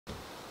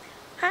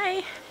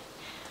Hi,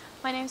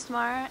 my name's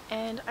Tamara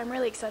and I'm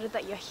really excited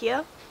that you're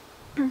here.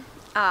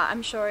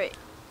 I'm sure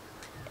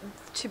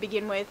to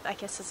begin with, I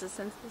guess since this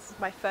is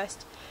my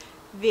first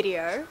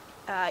video,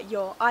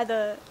 you're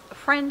either a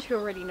friend who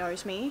already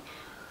knows me,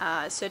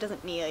 so it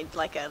doesn't need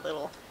like a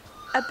little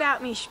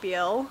about me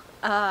spiel,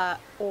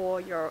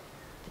 or you're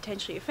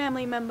potentially a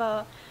family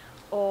member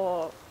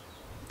or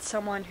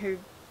someone who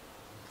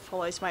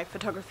follows my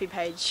photography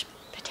page,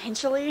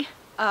 potentially.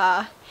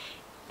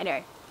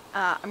 Anyway,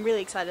 I'm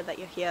really excited that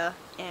you're here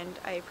and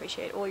I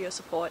appreciate all your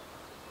support.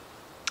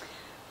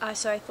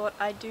 So I thought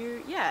I'd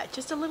do,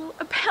 just a little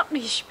about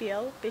me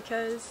spiel,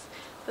 because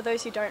for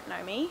those who don't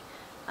know me,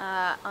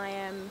 I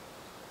am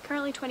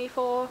currently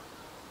 24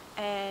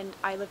 and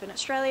I live in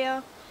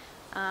Australia.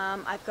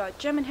 I've got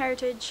German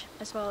heritage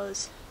as well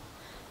as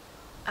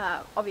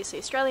obviously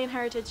Australian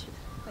heritage,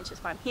 which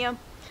is why I'm here.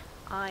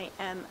 I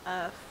am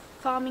a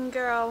farming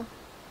girl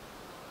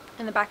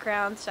in the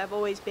background, so I've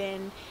always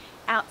been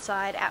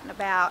outside, out and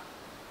about,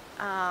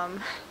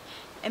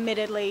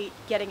 admittedly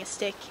getting a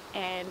stick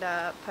and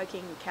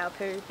poking cow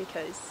poo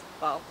because,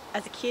 well,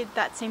 as a kid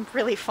that seemed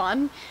really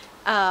fun,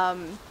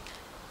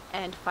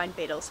 and find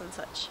beetles and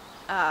such.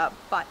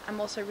 But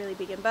I'm also really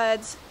big in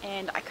birds,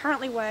 and I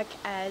currently work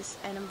as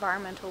an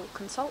environmental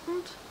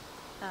consultant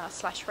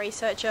slash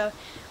researcher,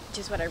 which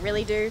is what I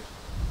really do.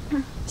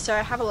 So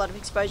I have a lot of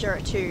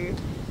exposure to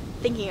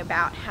thinking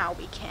about how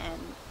we can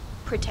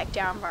protect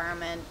our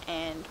environment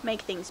and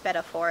make things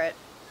better for it,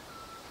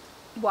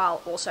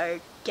 while also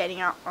getting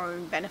our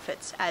own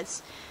benefits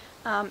as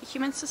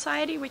human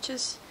society, which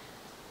is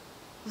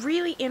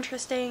really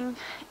interesting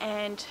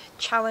and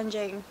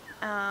challenging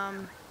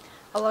a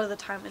lot of the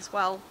time as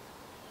well.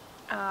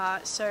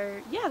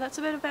 So yeah, that's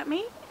a bit about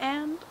me,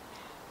 and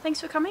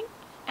thanks for coming,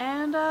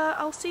 and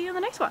I'll see you in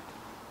the next one.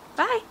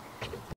 Bye!